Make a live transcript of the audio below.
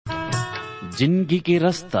जिंदगी के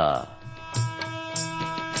रास्ता।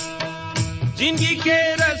 जिंदगी के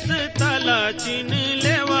रास्ता ला चिन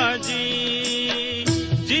लेवा जी,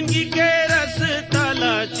 जिंदगी के रास्ता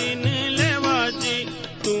ला चिन लेवा जी,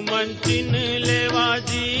 तू मन चिन लेवा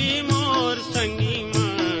जी मोर संगी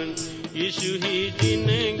मन, यीशु ही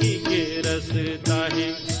जिंदगी के रास्ता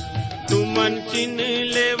है। तू मन चिन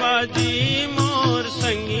लेवा जी मोर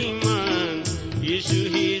संगी मन, यीशु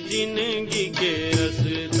ही जिंदगी के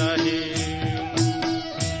रास्ता है।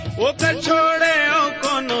 ओकर छोड़े ओ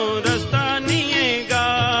कोनो रास्ता निएगा,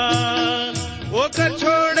 ओकर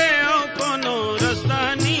छोड़े ओ कोनो रास्ता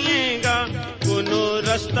निएगा, कोनो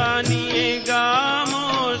रास्ता निएगा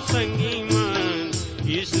मोर संगी मन,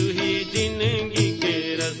 यीशु ही जिंदगी के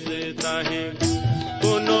रास्ता है।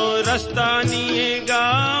 कोनो रास्ता निएगा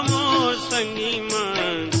मोर संगी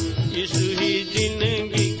मन, यीशु ही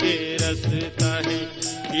जिंदगी के रास्ता है।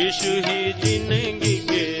 यीशु ही जिंदगी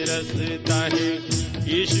के रास्ता है,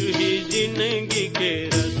 यीशु ही जिंदगी के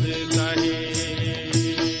रास्ता है।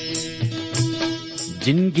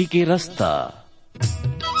 जिंदगी के रास्ता।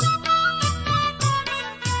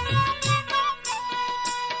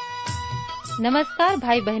 नमस्कार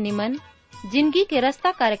भाई बहनी मन, जिंदगी के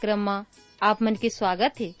रास्ता कार्यक्रम में आप मन के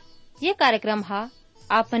स्वागत है। ये कार्यक्रम हा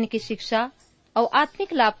आप मन की शिक्षा और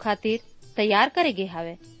आत्मिक लाभ खातिर तैयार करे गे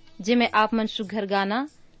हावे, जिमे आप मन सुघर गाना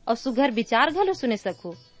और सुघर विचार घलो सुने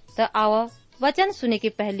सको। तो आओ वचन सुने के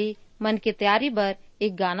पहली मन के तैयारी बर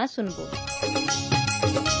एक गाना सुनबो।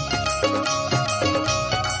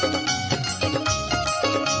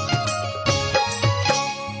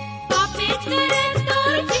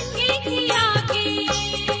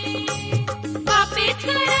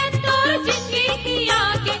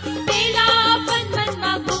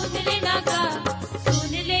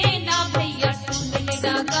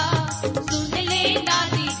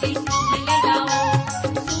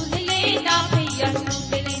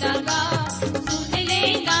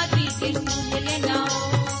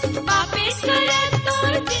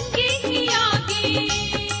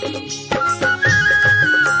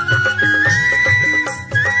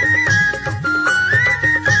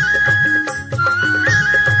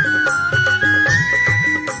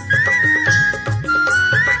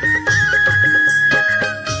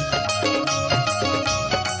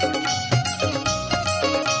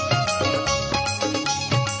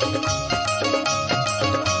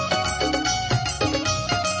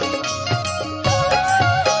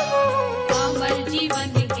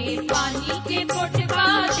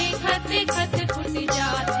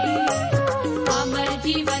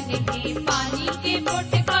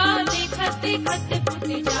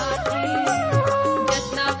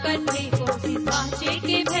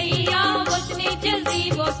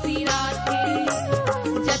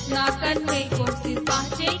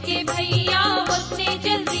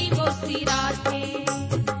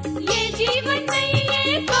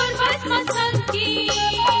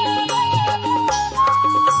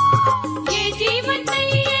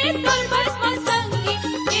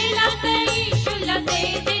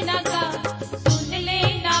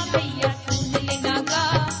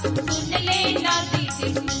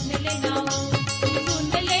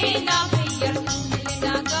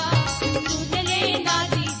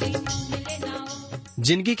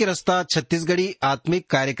 जिंदगी के रास्ता छत्तीसगढ़ी आत्मिक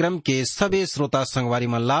कार्यक्रम के सभी श्रोता संगवारी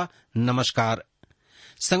मल्ला नमस्कार।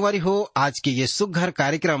 संगवारी हो, आज के ये सुघर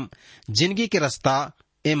कार्यक्रम जिंदगी के रास्ता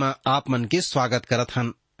एमा आप मन के स्वागत करत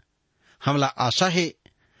हन। हमला आशा है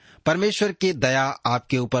परमेश्वर के दया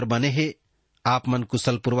आपके ऊपर बने है। आप मन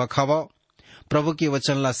कुशल पूर्वक हव, प्रभु के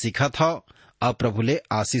वचन ला सीखत हव और प्रभु ले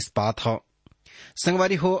आशीष पात हव।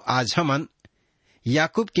 संगवारी हो, आज हमन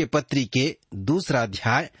याकूब के पत्री के दूसरा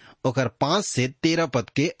अध्याय ओकर 5 से 13 पद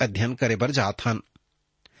के अध्ययन करे बर जात हन।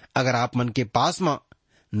 अगर आप मन के पास में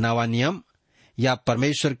नवा नियम या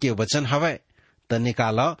परमेश्वर के वचन हवय तो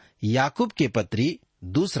निकाला याकूब के पत्री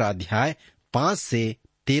दूसरा अध्याय 5 से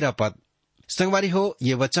 13 पद। संगवारी हो,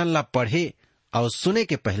 ये वचन ला पढ़े और सुने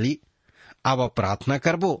के पहली अब प्रार्थना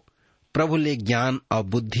करबो, प्रभु ले ज्ञान और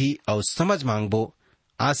बुद्धि और समझ मांगबो,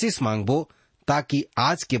 आशीष मांगबो, ताकि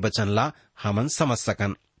आज के वचन ला हमन समझ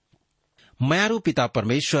सकन। मयारू पिता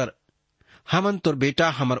परमेश्वर, हमन तोर बेटा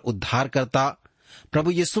हमर उद्धार करता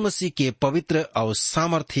प्रभु यीशु मसीह के पवित्र और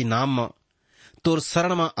सामर्थी नाम में तोर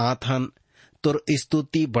शरण में आत हन, तोर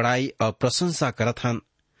स्तुति बड़ाई और प्रशंसा करत हन,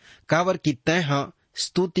 कावर की तय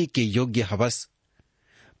स्तुति के योग्य हवस।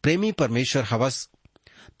 प्रेमी परमेश्वर हवस,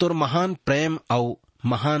 तोर महान प्रेम और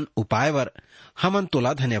महान उपाय वर हमन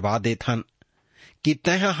तोला धन्यवाद देत हन कि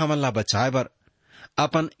तय हमन ला बचाए बर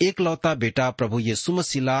अपन एकलौता बेटा प्रभु यीशु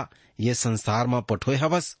मसीह ला ये संसार में पठोए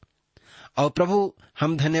हवस। और प्रभु,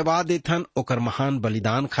 हम धन्यवाद देथन ओकर महान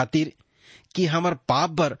बलिदान खातिर कि हमर पाप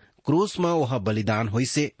बर क्रूस में वह बलिदान होई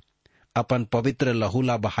से, अपन पवित्र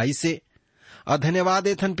लहूला बहाई से। और धन्यवाद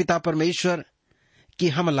एथन पिता परमेश्वर कि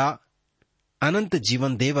हमला अनंत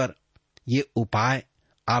जीवन देवर ये उपाय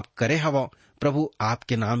आप करे हवो। प्रभु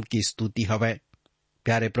आपके नाम की स्तुति हवै।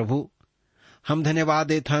 प्यारे प्रभु, हम धन्यवाद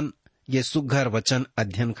देथन ये सुघर वचन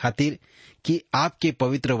अध्ययन खातिर कि आपके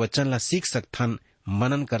पवित्र वचन ला सीख सकथन,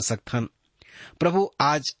 मनन कर सकथन। प्रभु,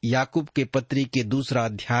 आज याकूब के पत्री के 2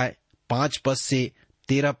 अध्याय 5 पद से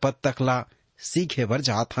 13 पद तक ला सीखे बर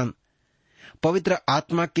जाथन। पवित्र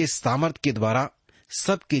आत्मा के सामर्थ के द्वारा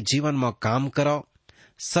सबके जीवन में काम करो,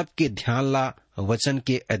 सबके ध्यान ला वचन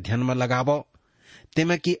के अध्ययन में लगावो,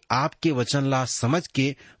 तेमें कि आपके वचन ला समझ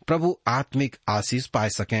के प्रभु आत्मिक आशीष पाए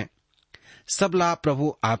सकें। सब ला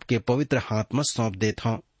प्रभु आपके पवित्र हाथ में सौंप देता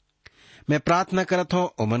हूँ। मैं प्रार्थना करता हूँ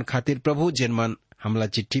ओमन खातिर प्रभु, जिन मन हमला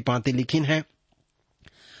चिट्ठी पाती लिखिन है,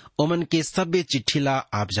 ओमन के सभ्य चिट्ठी ला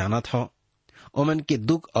आप जानत हो। ओमन के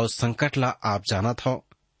दुख और संकट ला आप जानत हो।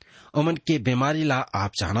 ओमन के बीमारी ला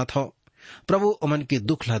आप जानत हो। प्रभु, ओमन के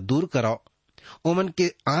दुख ला दूर करो। ओमन के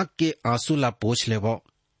आंख के आंसू ला पोंछ लेवो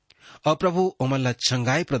और प्रभु ओमन ला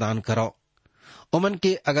चंगाई प्रदान करो। ओमन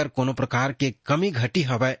के अगर कोनो प्रकार के कमी घटी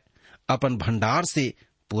हवै, अपन भंडार से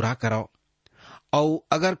पूरा करो। और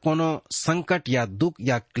अगर कोनो संकट या दुख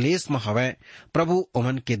या क्लेश में हवै, प्रभु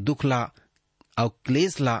ओमन के दुख ला और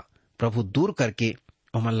क्लेश ला प्रभु दूर करके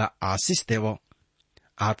ओमन ला आशीष देवो।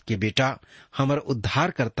 आपके बेटा हमर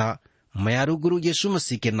उद्धार करता मयारू गुरु यीशु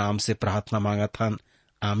मसीह के नाम से प्रार्थना मांगत हन,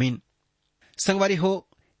 आमीन। संगवारी हो,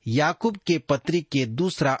 याकूब के पत्री के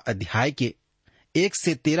 2 अध्याय के 1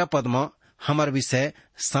 से 13 पद में हमर विषय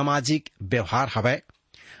सामाजिक व्यवहार हवै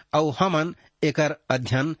और हमन एकर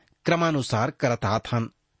अध्ययन क्रमानुसार करतात हन।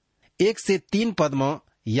 1 से 3 पद में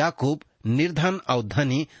याकूब निर्धन और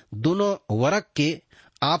धनी दोनों वर्ग के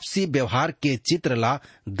आपसी व्यवहार के चित्र ला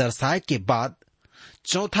दर्शाए के बाद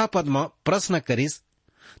 4 पद में प्रश्न करिस,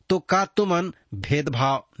 तो का तुमन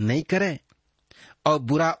भेदभाव नहीं करे और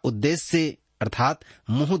बुरा उद्देश्य से अर्थात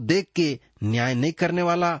मुंह देख के न्याय नहीं करने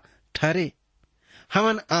वाला ठहरे।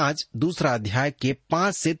 हमन आज 2 अध्याय के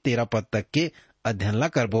 5 से 13 पद तक के अध्ययन ला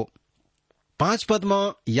करबो। 5 पद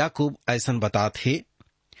में याकूब ऐसन बातात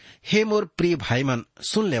हे मोर प्रिय भाई मन,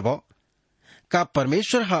 सुन लेवो, का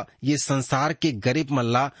परमेश्वर हा ये संसार के गरीब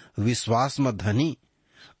मल्ला विश्वास में धनी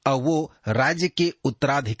और वो राज्य के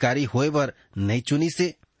उत्तराधिकारी होए बर नहीं चुनी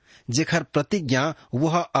से, जेखर प्रतिज्ञा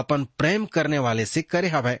वह अपन प्रेम करने वाले से करे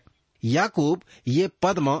हवै। याकूब ये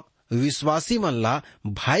पद में विश्वासी मल्ला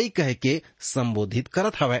भाई कह के संबोधित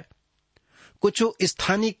करत हवै। कुछ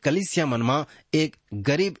स्थानीय कलीसिया मन में एक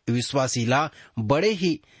गरीब विश्वासी ला बड़े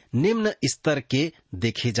ही निम्न स्तर के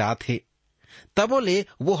देखे जाते, तबो ले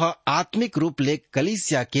वह आत्मिक रूप ले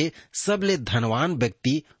कलीसिया के सबले धनवान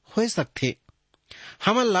व्यक्ति हो सकते।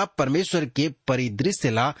 हमन ला परमेश्वर के परिदृश्य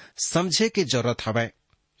ला समझे के जरूरत हवै।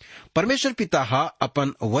 परमेश्वर पिता हा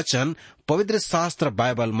अपन वचन पवित्र शास्त्र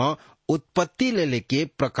बाइबल में उत्पत्ति ले लेके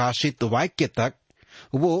प्रकाशित वाक्य तक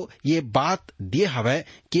वो ये बात दिए हवै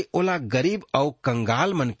कि ओला गरीब और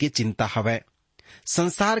कंगाल मन के चिंता हवै।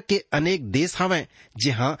 संसार के अनेक देश हवै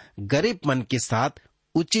जहाँ गरीब मन के साथ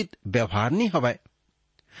उचित व्यवहार नहीं हवै।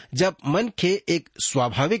 जब मनखे एक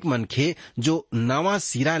स्वाभाविक मनखे जो नवा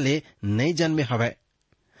सिरा ले नई जन्मे हवै,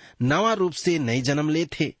 नवा रूप से नई जन्म ले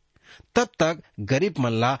थे, तब तक गरीब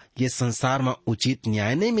मल्ला ये संसार में उचित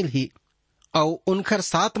न्याय नहीं मिलही और उनकर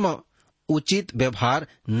साथ में उचित व्यवहार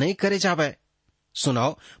नहीं करे जावे।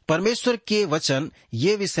 सुनाओ, परमेश्वर के वचन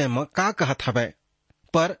ये विषय में का कहत हवै,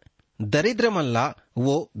 पर दरिद्र मल्ला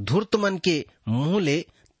वो धूर्त मन के मुंह ले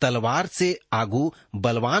तलवार से आगू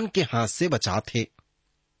बलवान के हाथ से बचाथे।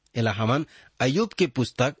 एला हमन अय्यूब के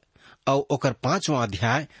पुस्तक और ओकर 5वां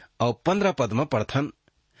अध्याय और 15 पद में पढ़थन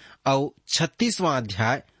और 36वां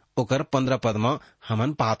अध्याय ओकर 15 पद में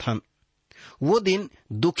हमन पाथन। वो दिन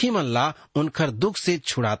दुखी मल्ला उनकर दुख से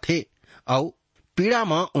छुड़ाथे और पीड़ा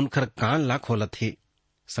में उनकर कान ला खोलथे।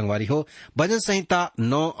 संगवारी हो, भजन संहिता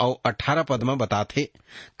 9 और 18 पद में बताथे,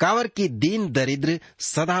 कावर की दीन दरिद्र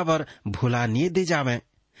सदावर भुला नहीं दे जावे,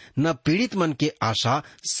 न पीड़ित मन के आशा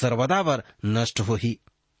सर्वदावर नष्ट होही।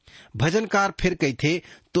 भजनकार फिर कहथे,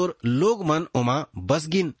 तोर लोग मन ओमा बस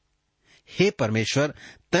गिन। हे परमेश्वर,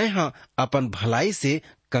 तय अपन भलाई से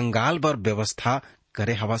कंगाल बर व्यवस्था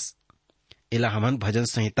करे हवस। इला हमन भजन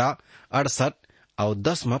संहिता 68 और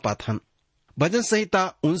 10 में पाथन। भजन संहिता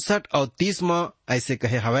 59 और 30 में ऐसे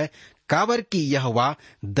कहे हवै, काबर की यहोवा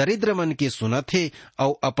दरिद्र मन के सुनत हे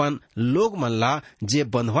और अपन लोग मन ला जे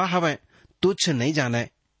बंधवा हवै तुच्छ नहीं जाने।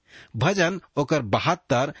 भजन ओकर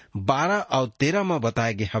 72, 12 और 13 में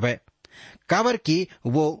बताए गे हवै, काबर की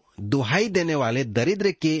वो दुहाई देने वाले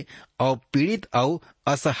दरिद्र के और पीड़ित और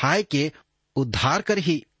असहाय के उद्धार कर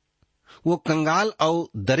ही। वो कंगाल और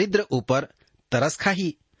दरिद्र ऊपर तरस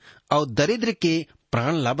खाही और दरिद्र के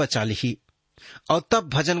प्राण ला बचा ली। और तब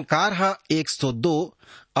भजनकार 102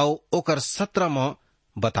 और ओकर 17 में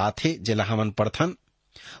बताथे जेला हमन पढ़थन,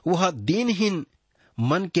 वह दीनहीन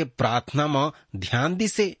मन के प्रार्थना में ध्यान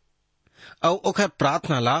दिसे और ओकर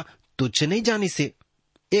प्रार्थना ला तुच्छ नहीं जानी से।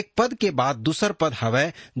 एक पद के बाद दूसर पद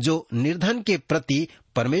हवै जो निर्धन के प्रति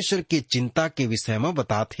परमेश्वर की चिंता के विषय में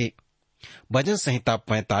बताथे। भजन संहिता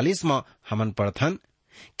 45 में हमन पढ़थन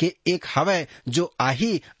के एक हवै जो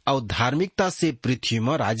आही और धार्मिकता से पृथ्वी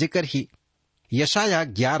में राज्य करही। यशाया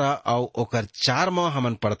 11 और ओकर 4 में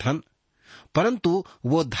हमन पढ़थन, परंतु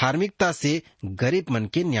वो धार्मिकता से गरीब मन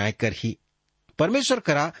के न्याय करही। परमेश्वर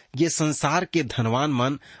करा ये संसार के धनवान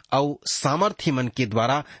मन और सामर्थी मन के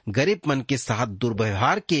द्वारा गरीब मन के साथ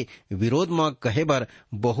दुर्व्यवहार के विरोध में कहे बर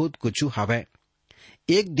बहुत कुछ हवै।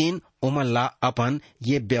 एक दिन ओमन ला अपन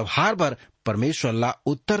ये व्यवहार बर परमेश्वर ला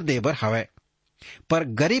उत्तर दे बर हवै। पर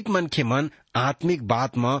गरीब मन के मन आत्मिक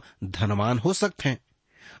बात में धनवान हो सकते हैं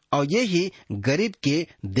और ये ही गरीब के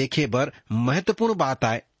देखे बर महत्वपूर्ण बात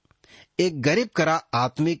आए। एक गरीब करा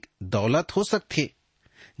आत्मिक दौलत हो सकती,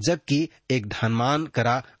 जबकि एक धनवान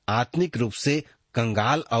करा आत्मिक रूप से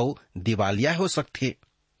कंगाल और दिवालिया हो सकती।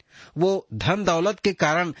 वो धन दौलत के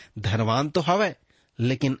कारण धनवान तो हवै,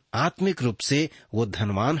 लेकिन आत्मिक रूप से वो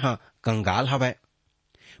धनवान कंगाल हवै।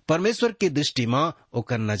 परमेश्वर की दृष्टि में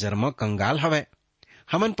ओकर नजर में कंगाल हवै।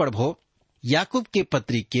 हमन पढ़बो याकूब के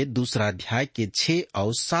पत्री के 2 अध्याय के 6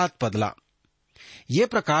 और 7 पदला। ये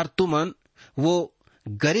प्रकार तुमन वो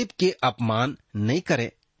गरीब के अपमान नहीं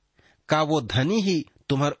करे, का वो धनी ही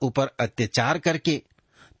तुम्हार ऊपर अत्याचार करके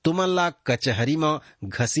तुमन ला कचहरी में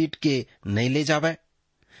घसीट के नहीं ले जावे?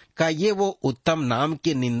 का ये वो उत्तम नाम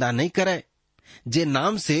के निंदा नहीं करे जे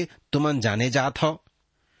नाम से तुमन जाने जात हो?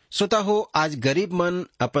 सोता हो आज गरीब मन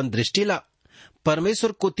अपन दृष्टि ला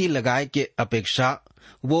परमेश्वर कोती लगाए के अपेक्षा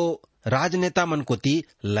वो राजनेता मन कोती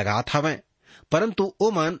लगात हवे, परंतु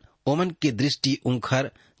ओमन के दृष्टि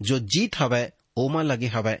उनखर जो जीत हवे ओमा लगे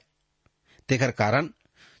हवे। तेकर कारण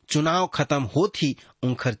चुनाव खत्म होत ही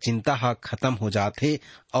उनखर चिंता खत्म हो जाथे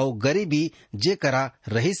और गरीबी जे करा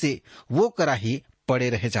रही से वो करा ही पड़े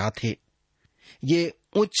रह जाथे। ये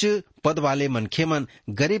उच्च पद वाले मनखे मन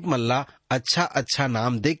गरीब मल्ला अच्छा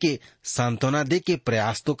नाम देके सांत्वना देके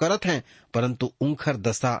प्रयास तो करत हैं, परंतु उनखर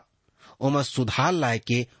दशा ओमा सुधार लाए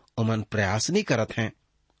के ओमन प्रयास नहीं करत हैं।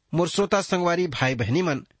 मोर श्रोता संगवारी भाई बहनी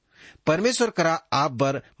मन, परमेश्वर करा आप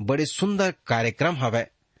बर बड़े सुंदर कार्यक्रम हवै।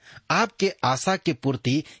 आपके आशा के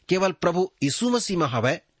पूर्ति केवल प्रभु यीशु मसीह में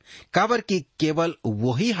हवै, काबर की केवल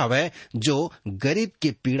वही हवै जो गरीब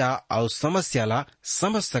के पीड़ा और समस्या ला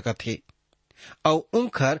समझ सकत है और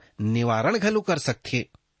उनखर निवारण घलू कर सकते।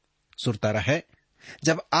 सुरता रहे,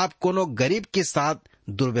 जब आप कोनो गरीब के साथ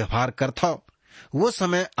दुर्व्यवहार करथो, वो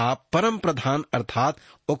समय आप परम प्रधान अर्थात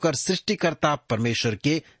ओकर सृष्टिकर्ता परमेश्वर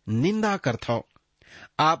के निंदा करथो।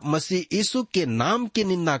 आप मसीह यीशु के नाम की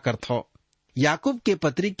निंदा करथो। याकूब के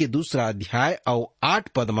पत्री के 2 अध्याय और 8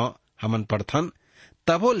 पद में हमन पढ़थन,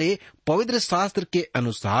 तबोले पवित्र शास्त्र के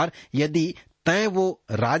अनुसार यदि तय वो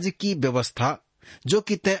राज्य की व्यवस्था जो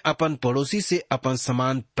कि तय अपन पड़ोसी से अपन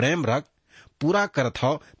समान प्रेम रख पूरा करत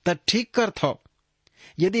हो त ठीक करत हो।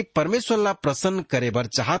 यदि परमेश्वर ला प्रसन्न करे बर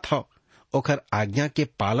चाहत हो, ओखर आज्ञा के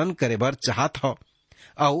पालन करे बर चाहत हो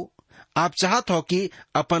और आप चाहत हो कि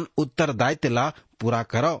अपन उत्तरदायित्व ला पूरा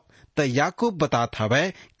करो, त याकूब बतात हवै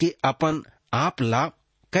कि अपन आप ला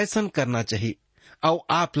कैसन करना चाहिए और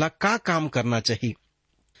आप ला का काम करना चाहिए।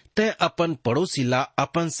 तय अपन पड़ोसी ला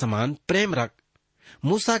अपन समान प्रेम रख।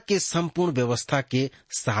 मूसा के संपूर्ण व्यवस्था के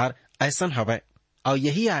सार ऐसन हवै और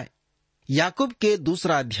यही आए। याकूब के 2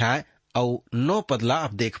 अध्याय और 9 पदला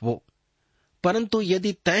अब देखबो, परंतु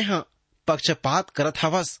यदि तय पक्षपात करत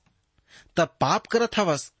हवस तब पाप करत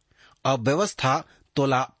हवस और व्यवस्था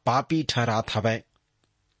तोला पापी ठहरात हवै।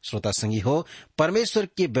 श्रोता संगी हो, परमेश्वर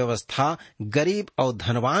की व्यवस्था गरीब और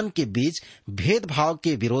धनवान के बीच भेदभाव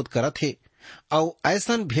के विरोध करत है और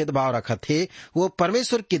ऐसन भेदभाव रखत है वो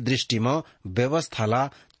परमेश्वर की दृष्टि में व्यवस्था ला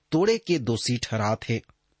तोड़े के दोषी ठहरात है।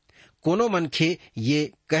 कोनो मनखे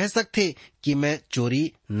ये कह सकते कि मैं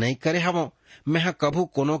चोरी नहीं करे हवो, मैं कभू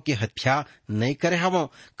कोनो के हत्या नहीं करे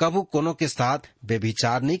हवो, कभू कोनो के साथ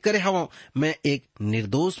व्यभिचार नहीं करे हवो, मैं एक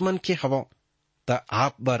निर्दोष मनखे हवो। त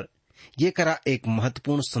आप बर ये करा एक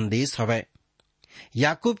महत्वपूर्ण संदेश हवै।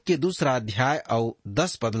 याकूब के 2 अध्याय और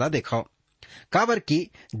 10 पदला देखो, काबर की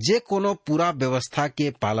जे कोनो पूरा व्यवस्था के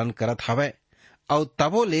पालन करत हवै और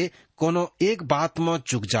तबो ले कोनो एक बात में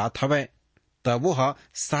चुक जात हवै तब वह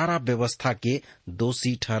सारा व्यवस्था के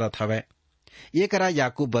दोषी ठहरत हवै। ये करा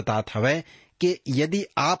याकूब बतात हवै कि यदि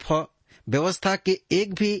आप व्यवस्था के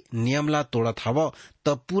एक भी नियम ला तोड़त हव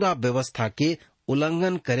तब पूरा व्यवस्था के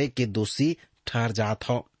उल्लंघन करे के दोषी ठहर जात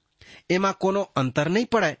हो। एमा कोनो अंतर नहीं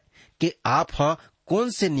पड़े कि आप कौन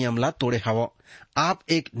से नियम ला तोड़े हव। आप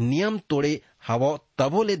एक नियम तोड़े हव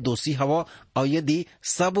तबो ले दोषी हव, और यदि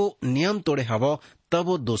सबो नियम तोड़े हव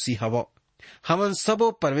तबो दोषी हव। हमन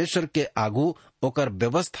सबो परमेश्वर के आगू ओकर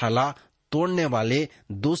व्यवस्था ला तोड़ने वाले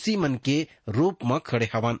दोषी मन के रूप में खड़े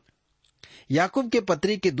हवन। याकूब के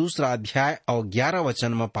पत्री के 2 अध्याय और 11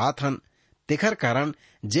 वचन में पात हन, तेखर कारण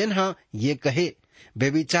जेन ह ये कहे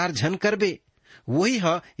बेविचार झन करबे, वही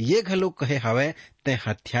ये घलो कहे हवे ते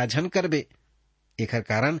हत्या झन करबे। एखर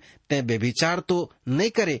कारण ते बेविचार तो नहीं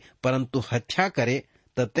करे परंतु हत्या करे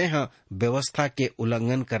तो ते व्यवस्था के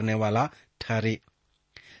उल्लंघन करने वाला ठहरे।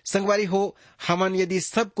 संगवारी हो, हमन यदि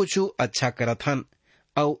सब कुछ अच्छा करत हन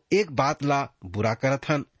और एक बात ला बुरा करत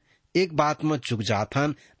हन, एक बात में चुक जात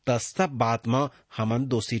हन, त सब बात में हमन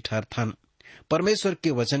दोषी ठहरत हन। परमेश्वर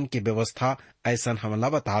के वचन की व्यवस्था ऐसा हमला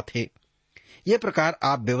बताते है। ये प्रकार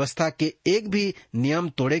आप व्यवस्था के एक भी नियम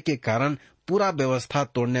तोड़े के कारण पूरा व्यवस्था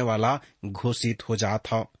तोड़ने वाला घोषित हो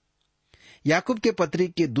जात हो। याकूब के पत्री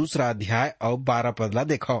के 2 अध्याय और 12 पद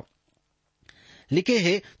देखो, लिखे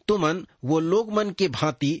है, तुमन वो लोग मन के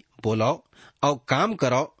भांति बोलो और काम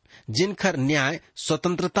करो जिनखर न्याय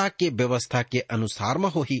स्वतंत्रता के व्यवस्था के अनुसार में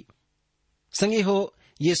होही। संगी हो,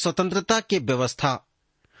 ये स्वतंत्रता के व्यवस्था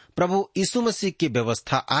प्रभु यीशु मसीह की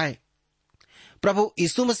व्यवस्था आए। प्रभु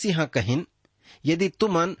यीशु मसीह कहिन, यदि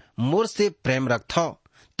तुमन मोर से प्रेम रखथो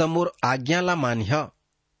त मोर आज्ञा ला मानिह।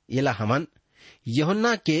 येला हमन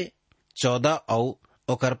यूहन्ना के 14 और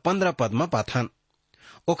ओकर 15 पद में पाथन।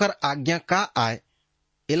 ओकर आज्ञा का आए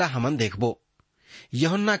एला हमन देखबो।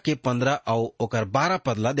 यूहन्ना के 15 और ओकर 12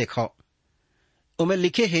 पद ला देखो। उमे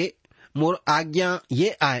लिखे है, मोर आज्ञा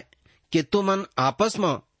ये आए कि तुमन आपस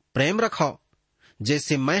में प्रेम रखो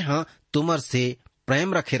जैसे मैं तुमर से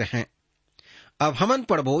प्रेम रखे रहें। अब हमन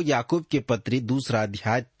पढ़बो याकूब के पत्री 2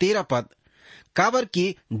 अध्याय 13 पद, काबर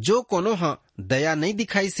की जो कोनो दया नहीं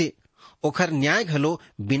दिखाई से ओखर न्याय घलो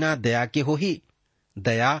बिना दया के होही।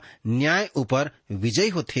 दया न्याय ऊपर विजय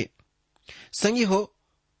होथे। संगी हो,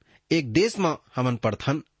 एक देश में हमन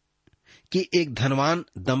पढ़थन कि एक धनवान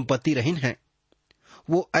दंपति रहिन है।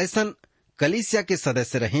 वो ऐसन कलीसिया के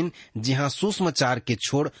सदस्य रहिन जिहां सुसमाचार के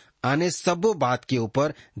छोड़ आने सबो बात के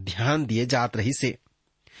ऊपर ध्यान दिए जात रही से।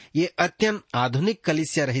 ये अत्यंत आधुनिक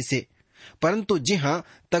कलीसिया रही से, परंतु जिहां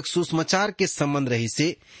तक सुसमाचार के संबंध रही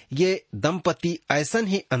से ये दंपति ऐसन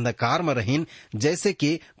ही अंधकार में रहिन जैसे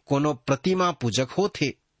कि कोनो प्रतिमा पूजक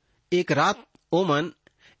होथे। एक रात ओमन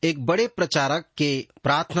एक बड़े प्रचारक के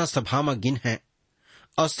प्रार्थना सभा में गिन है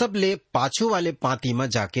और सब ले पाछू वाले पाती में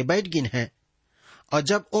जाके बैठ गिन है। और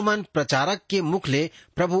जब ओमन प्रचारक के मुख ले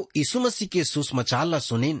प्रभु यीशु मसीह के सुसमाचार ला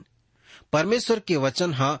सुनिन, परमेश्वर के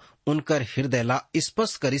वचन उनकर हृदय ला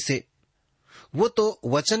स्पर्श करी से। वो तो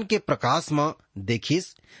वचन के प्रकाश में देखिस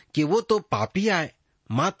कि वो तो पापी आए,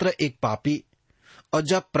 मात्र एक पापी। और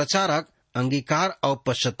जब प्रचारक अंगीकार और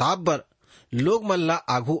पश्चाताप बर लोग मल्ला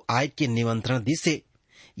आगू आय के निमंत्रण दिसे,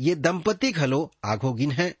 ये दंपति घलो आगो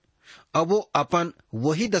गिन है। अब वो अपन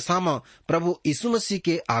वही दशा में प्रभु यीशु मसीह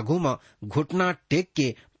के आगू में घुटना टेक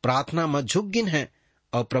के प्रार्थना में झुक गिन है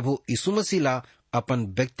और प्रभु यीशु मसीह ला अपन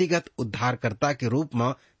व्यक्तिगत उद्धारकर्ता के रूप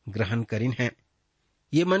में ग्रहण करिन है।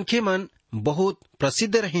 ये मनखे मन बहुत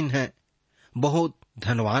प्रसिद्ध रहिन है, बहुत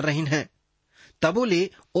धनवान रहिन है। तबोले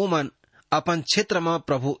ओ मन अपन क्षेत्र में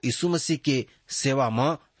प्रभु यीशु मसीह के सेवा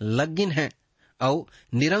में लग गिन है और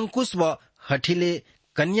निरंकुश व हठीले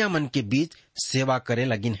कन्या मन के बीच सेवा करे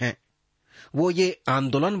लगिन है। वो ये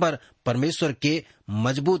आंदोलन पर परमेश्वर के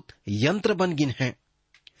मजबूत यंत्र बन गिन है।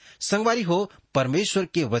 संगवारी हो, परमेश्वर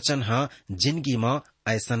के वचन जिंदगी में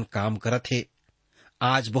ऐसन काम करत है।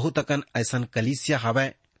 आज बहुत अकन ऐसन कलीसिया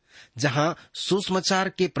हवै जहां सुसमाचार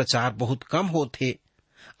के प्रचार बहुत कम होते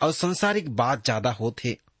और संसारिक बात ज्यादा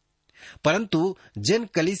होते, परंतु जिन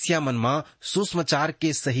कलीसिया मन में सुसमाचार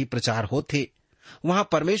के सही प्रचार होते वहां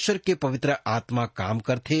परमेश्वर के पवित्र आत्मा काम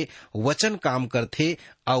करथे, वचन काम करथे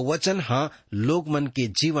और वचन लोग मन के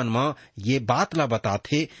जीवन में ये बात ला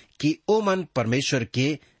बताथे कि ओ मन परमेश्वर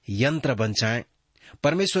के यंत्र बन जाए,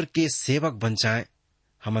 परमेश्वर के सेवक बन जाए।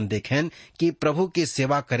 हमन देखें कि प्रभु के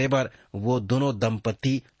सेवा करे बर वो दोनों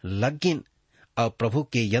दंपति लग गिन और प्रभु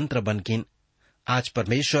के यंत्र बन गिन। आज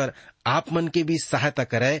परमेश्वर आप मन के भी सहायता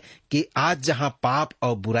करे कि आज जहां पाप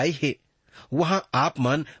और बुराई है वहां आप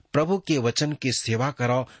मन प्रभु के वचन की सेवा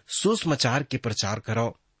करो, सुसमाचार के प्रचार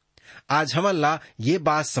करो। आज हमन ला ये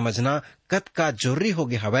बात समझना कत का जरूरी हो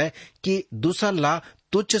गया हवै कि दूसर ला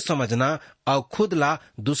तुच्छ समझना और खुद ला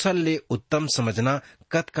दूसर ले उत्तम समझना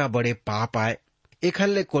कत का बड़े पाप आए। एक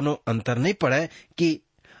हल्ले कोनो अंतर नहीं पड़े कि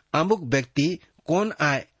अमुक व्यक्ति कौन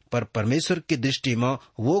आए, पर परमेश्वर की दृष्टि में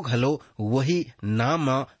वो घलो वही नाम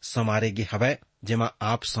समारेगी हवे जेमा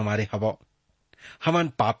आप समारे हवो। हमन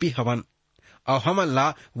पापी हवन और हमन ला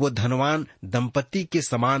वो धनवान दंपति के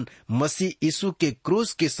समान मसीह यीशु के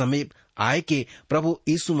क्रूस के समीप आए के प्रभु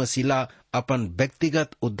यीशु मसीह ला अपन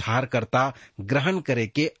व्यक्तिगत उद्धारकर्ता ग्रहण करे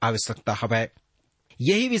के आवश्यकता हवै।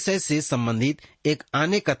 यही विषय से संबंधित एक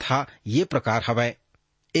आने कथा ये प्रकार हवै।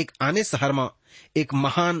 एक आने शहर में एक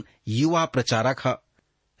महान युवा प्रचारक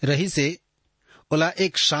रही से ओला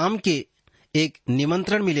एक शाम के एक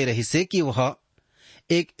निमंत्रण मिले रही से कि वह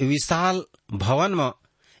एक विशाल भवन में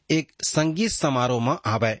एक संगीत समारोह में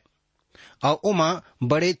आवे और ओमा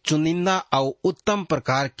बड़े चुनिंदा और उत्तम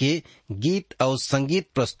प्रकार के गीत और संगीत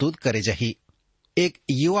प्रस्तुत करे जही। एक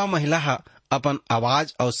युवा महिला अपन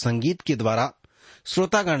आवाज और संगीत के द्वारा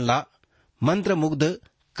श्रोतागण ला मंत्रमुग्ध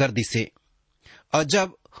कर दिसे और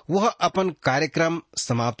जब वह अपन कार्यक्रम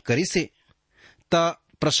समाप्त करी से त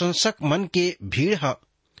प्रशंसक मन के भीड़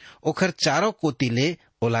ओखर चारों कोती ले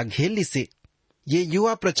ओला घेर ली से। ये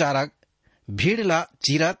युवा प्रचारक भीड़ ला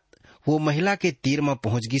चिरत वो महिला के तीर में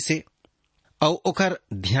पहुंच गई से और ओखर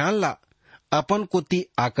ध्यान ला अपन कोती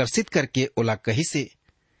आकर्षित करके ओला कही से,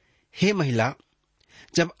 हे महिला,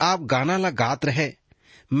 जब आप गाना ला गात रहे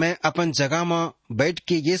मैं अपन जगह में बैठ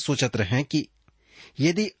के ये सोचत रहे कि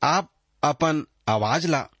यदि आप अपन आवाज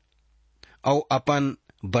ला और अपन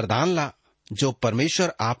वरदान ला जो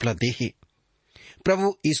परमेश्वर आप ला देहे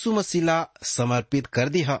प्रभु यीशु मसीह ला समर्पित कर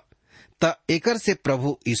दी त एकर से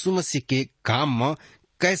प्रभु यीशु मसीह के काम में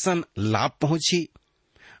कैसन लाभ पहुंची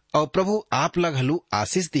और प्रभु आप ला घलू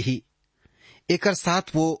आशीष दी। एकर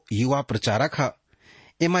साथ वो युवा प्रचारक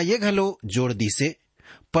एमा ये घलो जोड़ दी से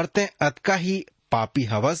परते अतका ही पापी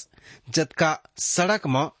हवस जतका सड़क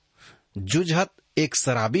में जुझत एक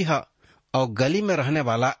शराबी और गली में रहने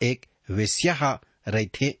वाला एक वेश्या रही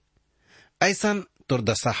थे। ऐसन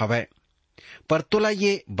दुर्दशा हवै। पर तोला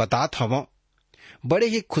ये बतात हवो बड़े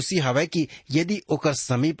ही खुशी हवै कि यदि ओकर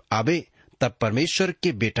समीप आवे तब परमेश्वर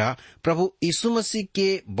के बेटा प्रभु यीशु मसीह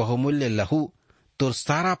के बहुमूल्य लहू तोर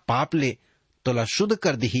सारा पाप ले तोला शुद्ध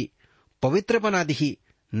कर दिही, पवित्र बना दिही,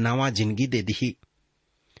 नवा जिंदगी दे दिही।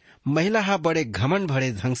 महिला बड़े घमंड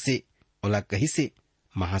भरे ढंग से ओला कही से,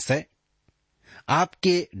 महाशय,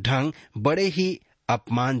 आपके ढंग बड़े ही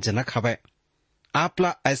अपमानजनक हवै।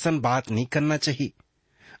 आपला ऐसन बात नहीं करना चाहिए।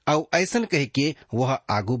 और ऐसन कह के वह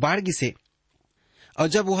आगू बढ़ गई से और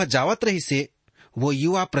जब वह जावत रही से वो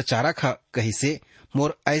युवा प्रचारक कही से,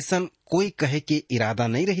 मोर ऐसन कोई कहे के इरादा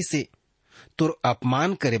नहीं रही से, तोर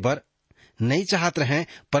अपमान करे बर नहीं चाहत रहे,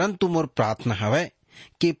 परंतु मोर प्रार्थना हवै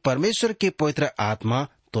कि परमेश्वर के पवित्र आत्मा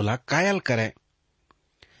तोला कायल करे।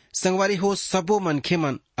 संगवारी हो, सबो मनखे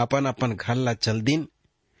मन अपन अपन घर ला चल दिन,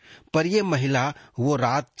 पर ये महिला वो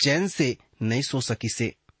रात चैन से नहीं सो सकी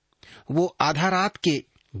से। वो आधा रात के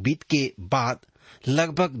बीत के बाद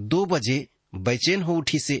लगभग 2 बजे बेचैन हो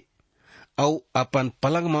उठी से और अपन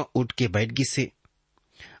पलंग में उठ के बैठ गई से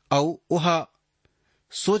और वह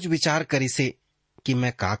सोच विचार करी से कि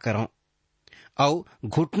मैं का करूं और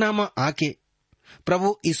घुटना में आके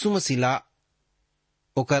प्रभु यीशु मसीह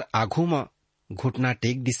ओकर आघू में घुटना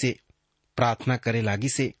टेक दी से प्रार्थना करे लागी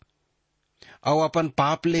से और अपन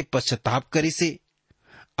पाप ले पश्चाताप करी से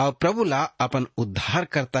और प्रभु ला अपन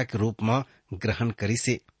उद्धारकर्ता के रूप में ग्रहण करी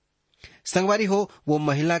से। संगवारी हो, वो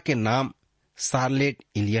महिला के नाम शार्लेट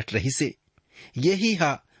इलियट रही से। यही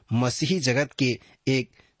मसीही जगत के एक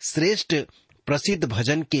श्रेष्ठ प्रसिद्ध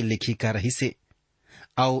भजन के लेखिका रही से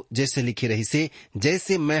और जैसे लिखी रही से,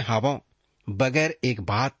 जैसे मैं हवा बगैर एक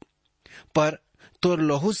बात पर तोर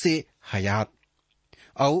लहू से हयात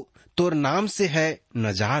और तोर नाम से है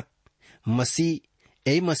नजात।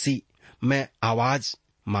 मसीह ए मसीह मैं आवाज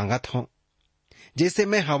मांगत हूं, जैसे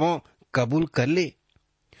मैं हवा कबूल कर ले,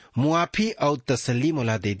 मुआफी और तसल्ली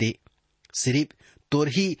मोला दे दे। सिर्फ तोर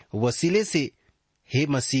ही वसीले से हे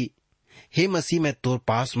मसीह मैं तोर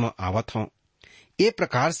पास में आवत हूं। ये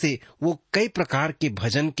प्रकार से वो कई प्रकार के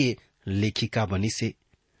भजन के लेखिका बनी से।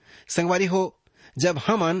 संगवारी हो, जब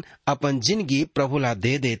हमन अपन जिंदगी प्रभु ला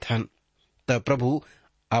दे देथन तब प्रभु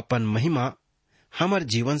अपन महिमा हमर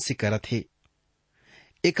जीवन से करत है।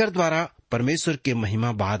 एकर द्वारा परमेश्वर के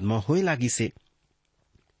महिमा बाद में होए लागी से।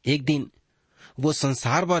 एक दिन वो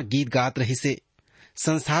संसार भर गीत गात रही से,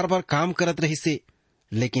 संसार भर काम करत रही से,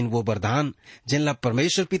 लेकिन वो वरदान जिनला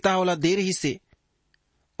परमेश्वर पिता ओला दे रही से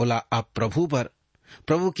ओला अब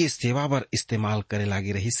प्रभु की सेवा पर इस्तेमाल करे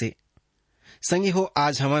लागी रही से। संगी हो,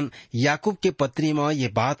 आज हमन याकूब के पत्री में ये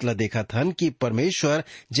बात ला देखत हन कि परमेश्वर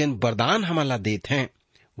जिन वरदान हमला देत हैं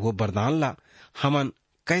वो वरदान ला हमन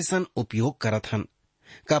कैसन उपयोग करत हन,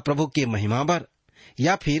 का प्रभु के महिमा बर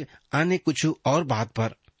या फिर आने कुछ और बात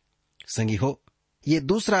पर। संगी हो, ये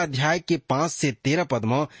दूसरा अध्याय के 5 से 13 पद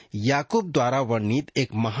में याकूब द्वारा वर्णित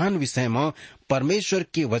एक महान विषय में परमेश्वर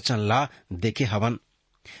के वचन ला देखे हवन,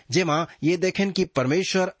 जेमा ये देखें कि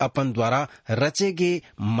परमेश्वर अपन द्वारा रचे गे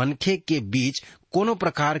मनखे के बीच कोनो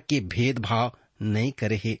प्रकार के भेदभाव नहीं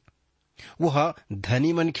करे है। वह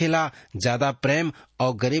धनी मनखे ला ज्यादा प्रेम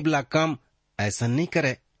और गरीब ला कम ऐसा नहीं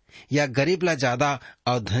करे, या गरीब ला ज्यादा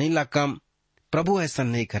और धनी ला कम। प्रभु ऐसा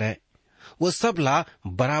नहीं करे। वो सब ला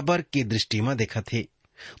बराबर की दृष्टि में देखत है,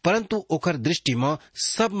 परंतु ओकर दृष्टि में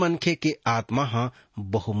सब मनखे के आत्मा हा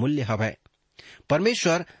बहुमूल्य हवै।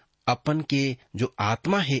 परमेश्वर अपन के जो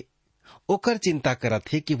आत्मा है ओकर चिंता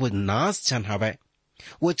करत है कि वो नाश जन हवै।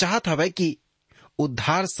 वो चाहत हवै कि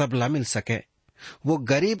उद्धार सब ला मिल सके। वो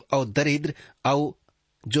गरीब और दरिद्र और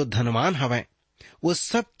जो धनवान हवै वो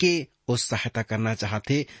सब के वो सहायता करना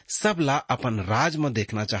चाहते, सब ला अपन राज में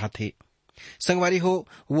देखना चाहते। संगवारी हो,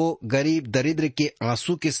 वो गरीब दरिद्र के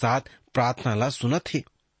आंसू के साथ प्रार्थना ला सुनत है,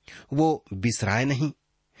 वो बिसराए नहीं।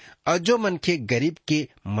 और जो मनखे गरीब के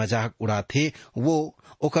मजाक उड़ाते वो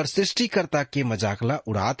ओकर सृष्टिकर्ता के मजाक ला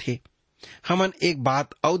उड़ाते। हमन एक बात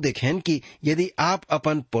और देखें कि यदि आप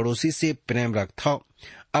अपन पड़ोसी से प्रेम रखत हो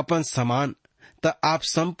अपन समान, तो आप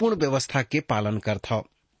संपूर्ण व्यवस्था के पालन करत हो।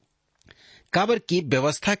 काबर की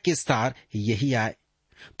व्यवस्था के सार यही आए,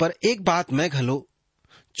 पर एक बात मैं घलो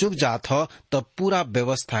चुक जात हो तो पूरा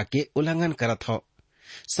व्यवस्था के उल्लंघन करत हो।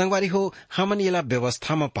 संगवारी हो, हमन येला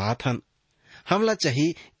व्यवस्था में पात हन। हमला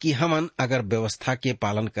चाहिए कि हमन अगर व्यवस्था के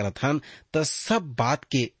पालन करत हन तो सब बात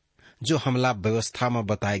के जो हमला व्यवस्था में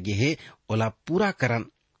बताए गे है ओला पूरा करन,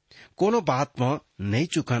 कोनो बात में नहीं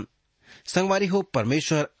चुकन। संगवारी हो,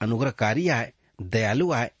 परमेश्वर अनुग्रहकारी आए,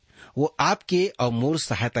 दयालु आए। वो आपके और मोर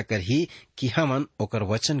सहायता करही कि हमन ओकर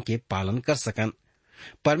वचन के पालन कर सकन।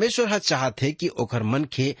 परमेश्वर हा चाहते कि ओकर मन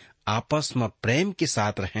के आपस में प्रेम के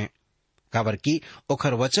साथ रहें। काबर की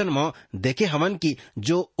ओकर वचन में देखे हमन की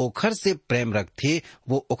जो ओखर से प्रेम रखते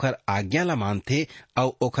वो ओखर आज्ञा ला मानते,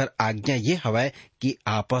 और ओखर आज्ञा ये हवै कि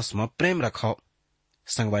आपस में प्रेम रखो।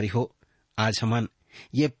 संगवारी हो, आज हमन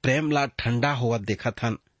ये प्रेम ला ठंडा होवत देखत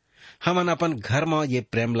हन। हमन अपन घर में ये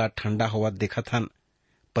प्रेम ला ठंडा होवत देखत हन,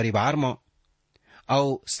 परिवार में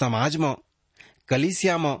और समाज में,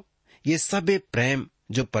 कलीसिया में। ये सबे प्रेम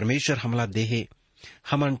जो परमेश्वर हमला देहे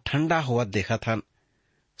हमन ठंडा होवत देखत हन।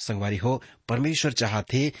 संगवारी हो, परमेश्वर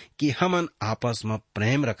चाहते कि हमन आपस में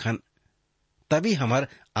प्रेम रखन, तभी हमार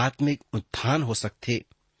आत्मिक उत्थान हो सकते,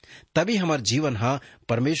 तभी हमार जीवन हा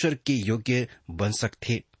परमेश्वर के योग्य बन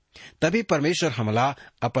सकते, तभी परमेश्वर हमला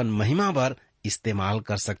अपन महिमा बर इस्तेमाल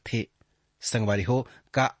कर सकते। संगवारी हो,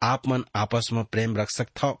 का आप मन आपस में प्रेम रख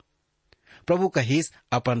सकते हो? प्रभु कहिस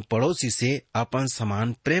अपन पड़ोसी से अपन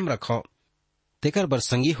समान प्रेम रखो। तेकर बर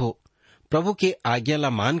संगी हो, प्रभु के आज्ञा ला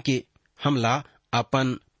मान के हमला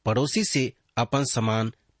अपन पड़ोसी से अपन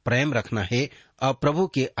समान प्रेम रखना है और प्रभु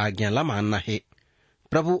के आज्ञा ला मानना है।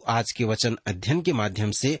 प्रभु आज के वचन अध्ययन के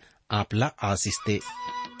माध्यम से आपला आशीष दे।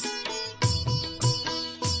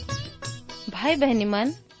 भाई बहनी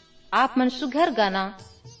मन, आप मन सुघर गाना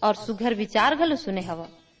और सुघर विचार घलो सुने हवा।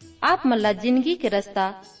 आप मन ला जिंदगी के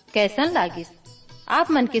रास्ता कैसन लागिस?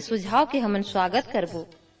 आप मन के सुझाव के हमन स्वागत करबो।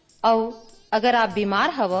 और अगर आप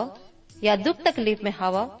बीमार हव या दुख तकलीफ में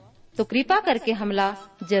हव तो कृपा करके हमला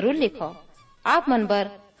जरूर लिखो। आप मन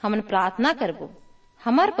बर हमन प्रार्थना करबो।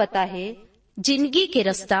 हमार पता है जिंदगी के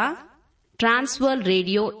रास्ता, Transworld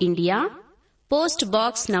radio India, post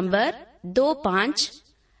box number 25,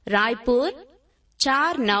 Raipur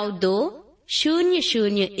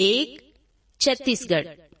 492001, Chhattisgarh.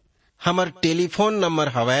 हमार टेलीफोन नंबर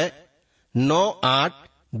हवै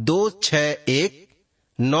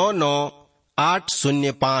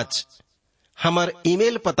 9826199805। हमार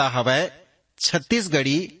ईमेल पता हवै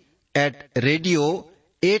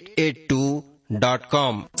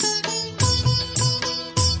chhattisgarhi@radio882.com।